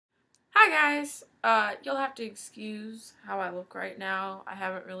Hi guys, you'll have to excuse how I look right now. I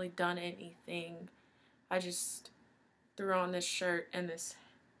haven't really done anything. I just threw on this shirt and this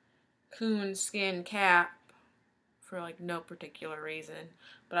coon skin cap for like no particular reason.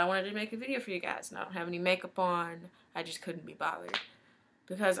 But I wanted to make a video for you guys and I don't have any makeup on. I just couldn't be bothered.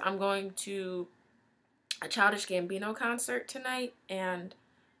 Because I'm going to a Childish Gambino concert tonight and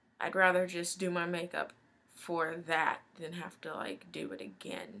I'd rather just do my makeup for that than have to like do it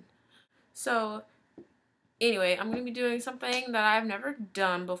again. So anyway, I'm going to be doing something that I've never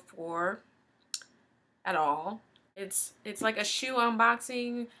done before at all. It's like a shoe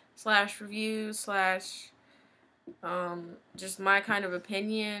unboxing slash review slash just my kind of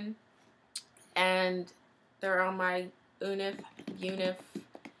opinion. And they're on my UNIF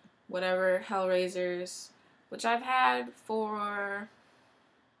whatever Hellraisers, which I've had for,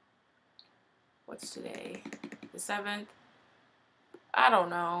 what's today? The 7th? I don't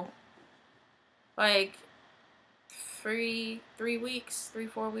know. Like 4 weeks.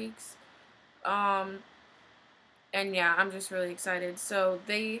 And yeah, I'm just really excited. So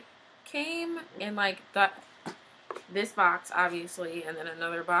they came in like this box, obviously, and then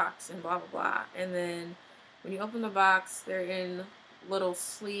another box, and blah blah blah. And then when you open the box, they're in little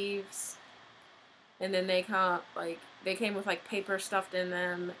sleeves, and then they came with like paper stuffed in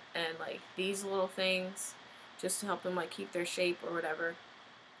them, and like these little things, just to help them like keep their shape or whatever.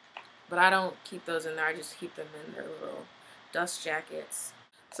 But I don't keep those in there. I just keep them in their little dust jackets.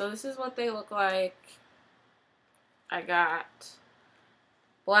 So this is what they look like. I got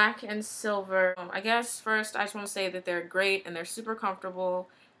black and silver. I guess first I just want to say that they're great and they're super comfortable.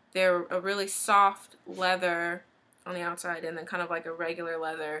 They're a really soft leather on the outside and then kind of like a regular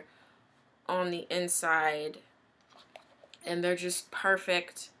leather on the inside. And they're just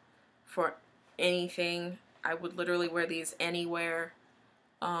perfect for anything. I would literally wear these anywhere.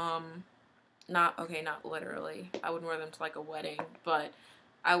 Not literally. I wouldn't wear them to like a wedding, but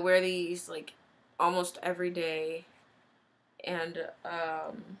I wear these like almost every day. And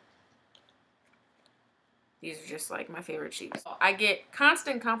these are just like my favorite shoes. I get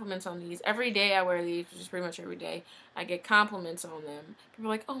constant compliments on these. Every day I wear these, which is pretty much every day. I get compliments on them. People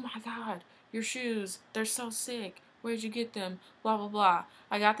are like, oh my god, your shoes, they're so sick. Where'd you get them? Blah, blah, blah.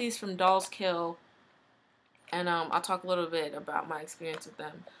 I got these from Dolls Kill. And I'll talk a little bit about my experience with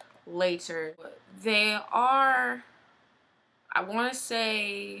them later. They are, I want to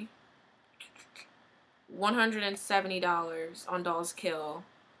say, $170 on Dolls Kill,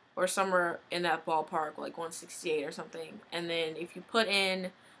 or somewhere in that ballpark, like $168 or something. And then if you put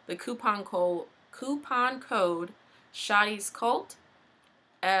in the coupon code Shotty's Cult,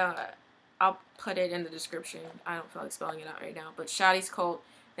 I'll put it in the description. I don't feel like spelling it out right now, but Shotty's Cult,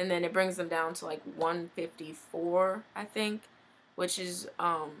 and then it brings them down to like $154, I think, which is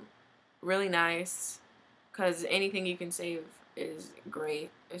really nice, because anything you can save is great,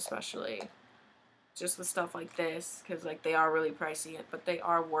 especially just with stuff like this, because like they are really pricey, but they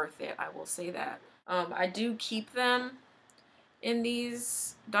are worth it, I will say that. I do keep them in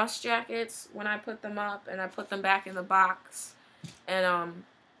these dust jackets when I put them up, and I put them back in the box, and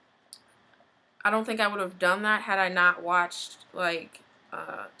I don't think I would have done that had I not watched like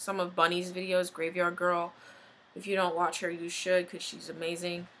some of Bunny's videos, Graveyard Girl. If you don't watch her, you should, because she's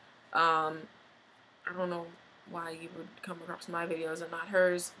amazing. I don't know why you would come across my videos and not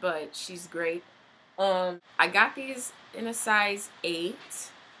hers, but she's great. I got these in a size 8.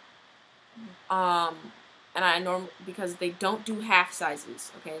 And I normally, because they don't do half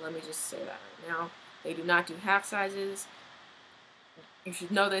sizes, okay, let me just say that right now. They do not do half sizes. You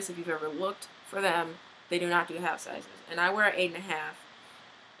should know this if you've ever looked for them. They do not do half sizes. And I wear 8.5.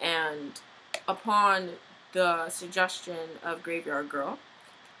 And upon the suggestion of Graveyard Girl,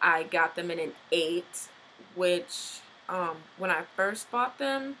 I got them in an 8, which when I first bought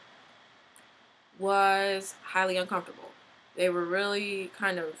them was highly uncomfortable. They were really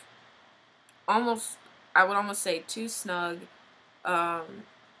kind of almost, I would almost say, too snug.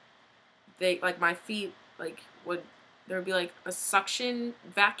 They, like, my feet, like, there would be like a suction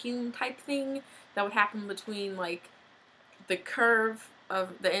vacuum type thing that would happen between like the curve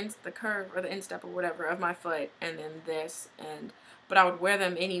of the curve or the instep or whatever of my foot and then this, but I would wear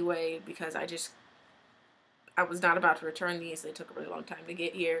them anyway because I was not about to return these. They took a really long time to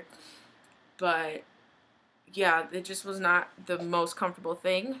get here, but yeah, it just was not the most comfortable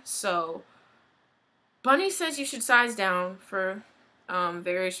thing. So Bunny says you should size down for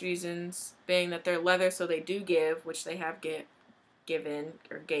various reasons, being that they're leather, so they do give, which they have given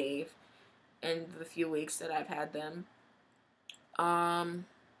or gave in the few weeks that I've had them.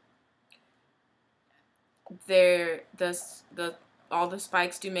 The all the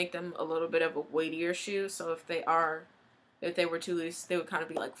spikes do make them a little bit of a weightier shoe. So if they were too loose, they would kind of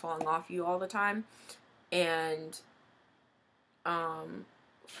be like falling off you all the time. And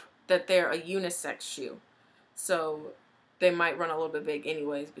that they're a unisex shoe. So they might run a little bit big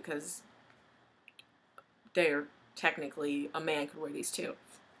anyways, because they're technically, a man could wear these too.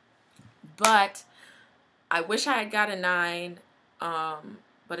 But I wish I had got a 9,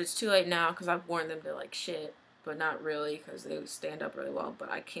 but it's too late now because I've worn them to like shit, but not really because they stand up really well,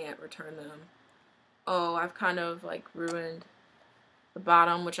 but I can't return them. Oh, I've kind of like ruined the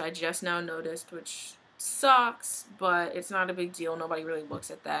bottom, which I just now noticed, which sucks, but it's not a big deal. Nobody really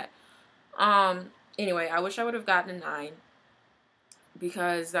looks at that. Anyway, I wish I would have gotten a 9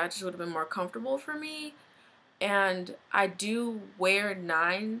 because that just would have been more comfortable for me. And I do wear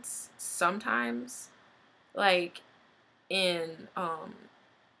 9s sometimes, like in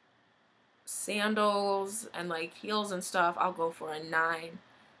sandals and like heels and stuff. I'll go for a 9.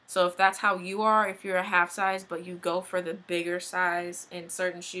 So if that's how you are, if you're a half size but you go for the bigger size in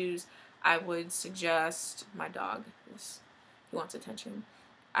certain shoes, I would suggest, my dog, he wants attention,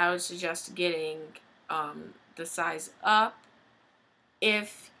 I would suggest getting the size up.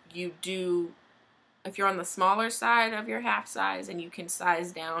 If you're on the smaller side of your half size and you can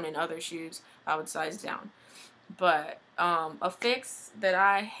size down in other shoes, I would size down. But a fix that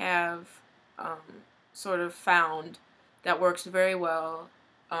I have sort of found that works very well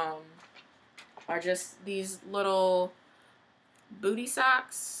are just these little booty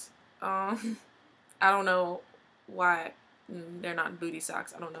socks. I don't know why they're not booty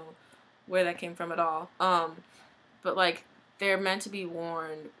socks. I don't know where that came from at all. But like, they're meant to be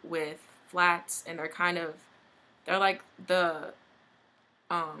worn with flats, and they're like the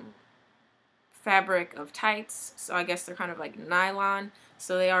fabric of tights, so I guess they're kind of like nylon,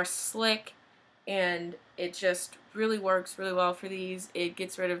 so they are slick, and it just really works really well for these. It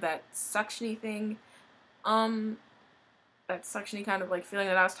gets rid of that suctiony thing, that suctiony kind of like feeling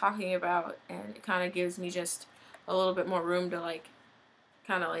that I was talking about, and it kind of gives me just a little bit more room to like,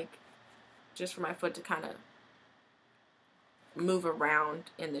 kind of like, just for my foot to kind of move around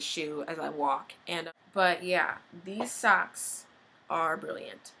in the shoe as I walk. And but yeah, these socks are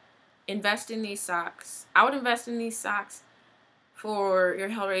brilliant. Invest in these socks. I would invest in these socks for your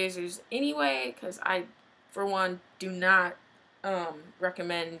Hellraisers anyway, because I, for one, do not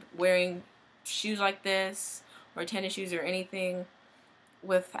recommend wearing shoes like this or tennis shoes or anything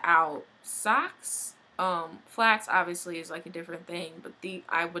without socks. Flats obviously is like a different thing, but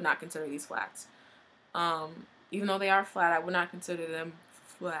I would not consider these flats. Even though they are flat, I would not consider them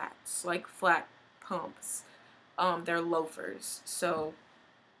flats, like flat pumps. They're loafers, so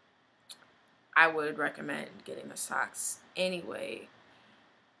I would recommend getting the socks anyway.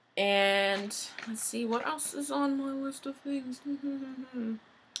 And let's see, what else is on my list of things? Ooh,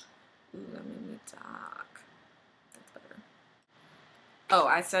 let me talk. That's better. Oh,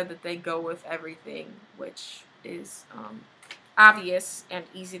 I said that they go with everything, which is obvious and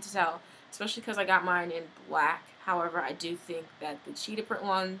easy to tell, especially because I got mine in black. However, I do think that the cheetah print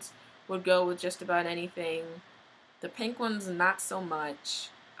ones would go with just about anything. The pink ones, not so much,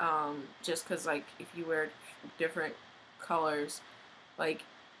 just because, like, if you wear different colors, like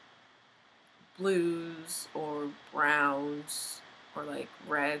blues or browns or, like,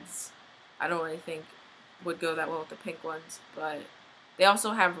 reds, I don't really think would go that well with the pink ones. But they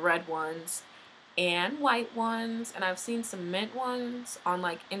also have red ones and white ones, and I've seen some mint ones on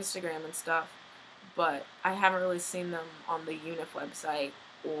like Instagram and stuff, but I haven't really seen them on the UNIF website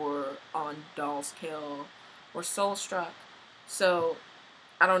or on Dolls Kill or Soulstruck. So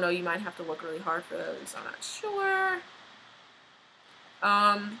I don't know, you might have to look really hard for those. I'm not sure.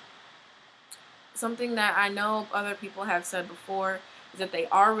 Something that I know other people have said before is that they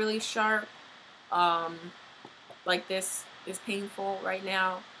are really sharp. Like, this is painful right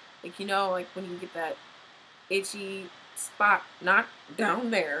now. Like, you know, like when you get that itchy spot, not down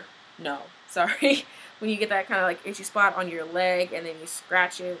there, no, sorry. When you get that kind of like itchy spot on your leg and then you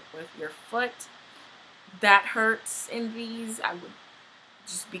scratch it with your foot, that hurts in these. I would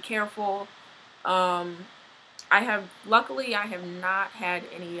just be careful. Luckily I have not had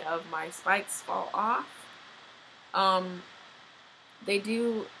any of my spikes fall off. They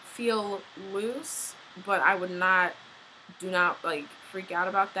do feel loose, but I do not like freak out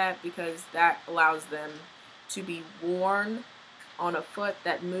about that, because that allows them to be worn on a foot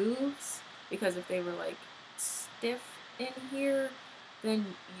that moves. Because if they were like stiff in here,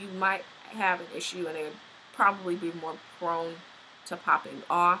 then you might have an issue and they would probably be more prone to popping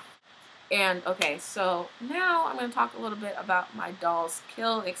off. And okay, so now I'm going to talk a little bit about my Dolls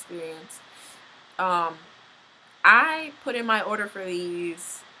Kill experience. I put in my order for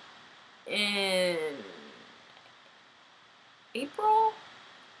these in April,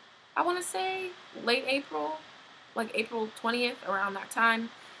 I want to say, late April, like April 20th, around that time.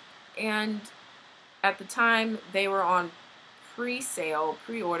 And at the time, they were on pre-sale,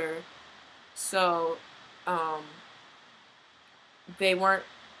 pre-order, so they weren't,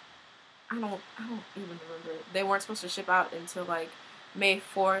 I don't even remember, they weren't supposed to ship out until like May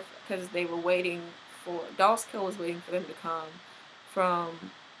 4th, because they were waiting for, Dolls Kill was waiting for them to come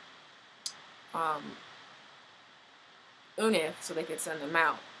from um, UNIF so they could send them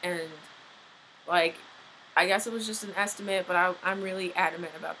out. And like, I guess it was just an estimate, but I'm really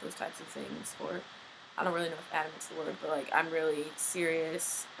adamant about those types of things. Or I don't really know if adamant's the word, but like I'm really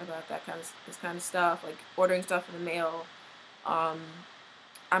serious about this kind of stuff, like ordering stuff in the mail. I'm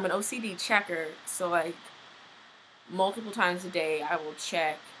an OCD checker, so like multiple times a day I will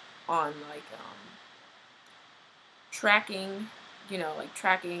check on like tracking, like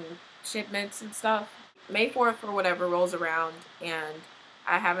tracking shipments and stuff. May 4th or whatever rolls around, and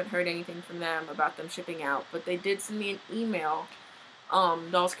I haven't heard anything from them about them shipping out, but they did send me an email.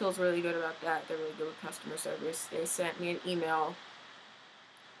 Dolls Kill's really good about that. They're really good with customer service. They sent me an email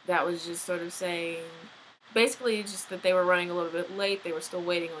that was just sort of saying, basically just that they were running a little bit late. They were still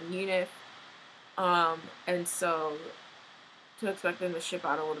waiting on UNIF. And so to expect them to ship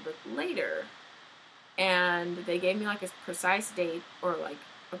out a little bit later. And they gave me like a precise date, or like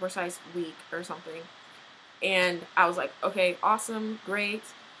a precise week or something. And I was like, okay, awesome, great.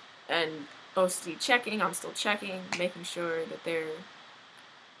 And OCD checking, I'm still checking, making sure that they're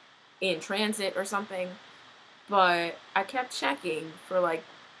in transit or something. But I kept checking for like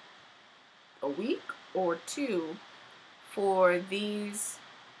a week or two for these,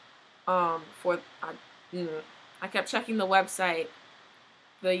 I kept checking the website.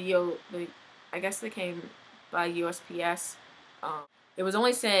 I guess they came by USPS. It was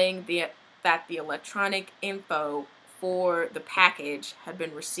only saying that the electronic info for the package had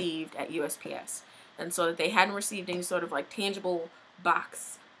been received at USPS, and so that they hadn't received any sort of like tangible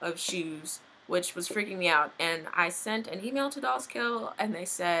box of shoes, which was freaking me out. And I sent an email to Dolls Kill, and they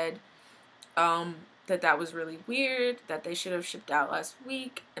said that was really weird, that they should have shipped out last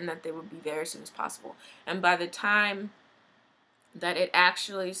week, and that they would be there as soon as possible. And by the time that it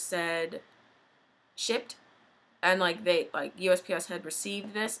actually said shipped, and like USPS had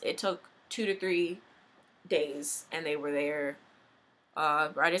received this, it took 2 to 3 days, and they were there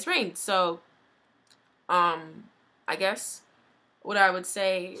right as rain. So I guess what I would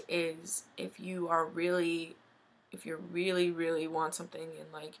say is, if you really want something,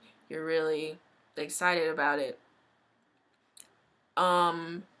 and like you're really excited about it,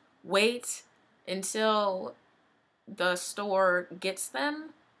 wait until the store gets them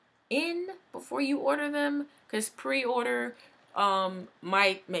in before you order them, because pre-order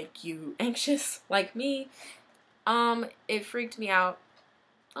might make you anxious like me. It freaked me out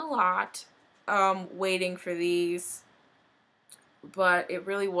a lot waiting for these, but it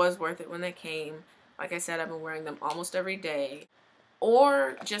really was worth it when they came. Like I said, I've been wearing them almost every day.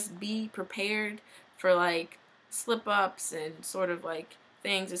 Or just be prepared for like slip-ups and sort of like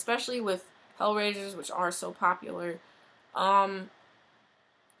things, especially with Hellraisers, which are so popular.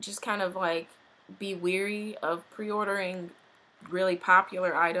 Just kind of like be weary of pre-ordering really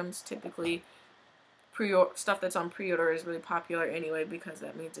popular items. Typically, stuff that's on pre-order is really popular anyway, because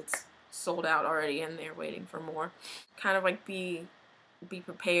that means it's sold out already and they're waiting for more. Kind of like be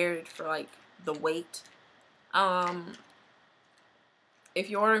prepared for like the wait. If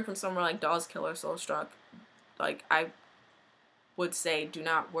you're ordering from somewhere like Dolls Kill or Soul Struck, like I would say, do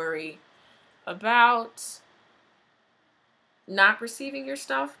not worry about not receiving your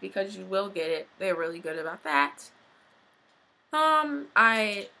stuff, because you will get it. They're really good about that.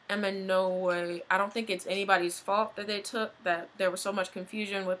 I am in no way, I don't think it's anybody's fault that there was so much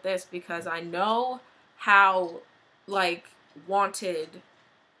confusion with this, because I know how like wanted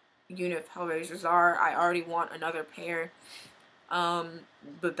UNIF Hellraisers are. I already want another pair,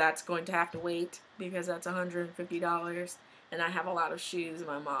 but that's going to have to wait, because that's $150, and I have a lot of shoes.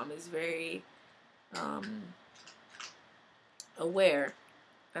 My mom is very aware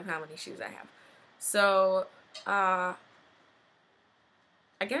of how many shoes I have. So I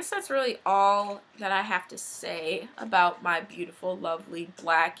guess that's really all that I have to say about my beautiful, lovely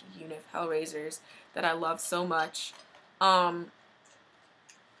black UNIF Hellraisers that I love so much.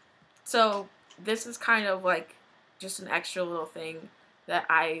 So this is kind of like just an extra little thing that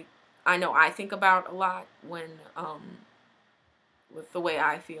I know I think about a lot when with the way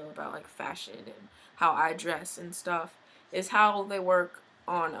I feel about like fashion and how I dress and stuff, is how they work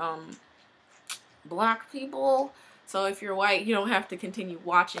on black people. So if you're white, you don't have to continue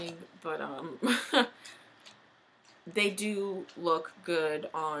watching, but they do look good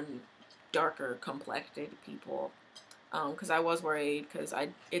on darker complected people. Because I was worried, because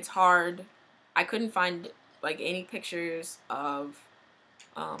it's hard. I couldn't find like any pictures of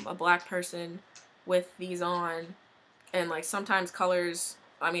a black person with these on, and like sometimes colors.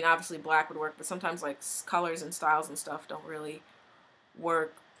 I mean, obviously black would work, but sometimes like colors and styles and stuff don't really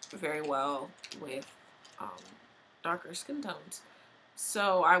work very well with um, darker skin tones.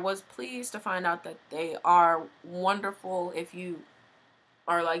 So I was pleased to find out that they are wonderful if you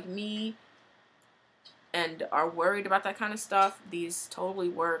are like me and are worried about that kind of stuff. These totally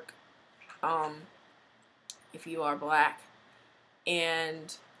work if you are black.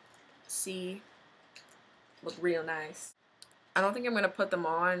 And see, look real nice. I don't think I'm going to put them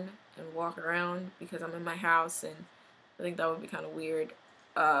on and walk around because I'm in my house, and I think that would be kind of weird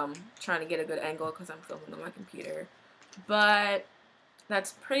trying to get a good angle because I'm filming on my computer. But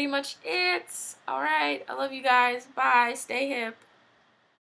that's pretty much it. Alright, I love you guys. Bye. Stay hip.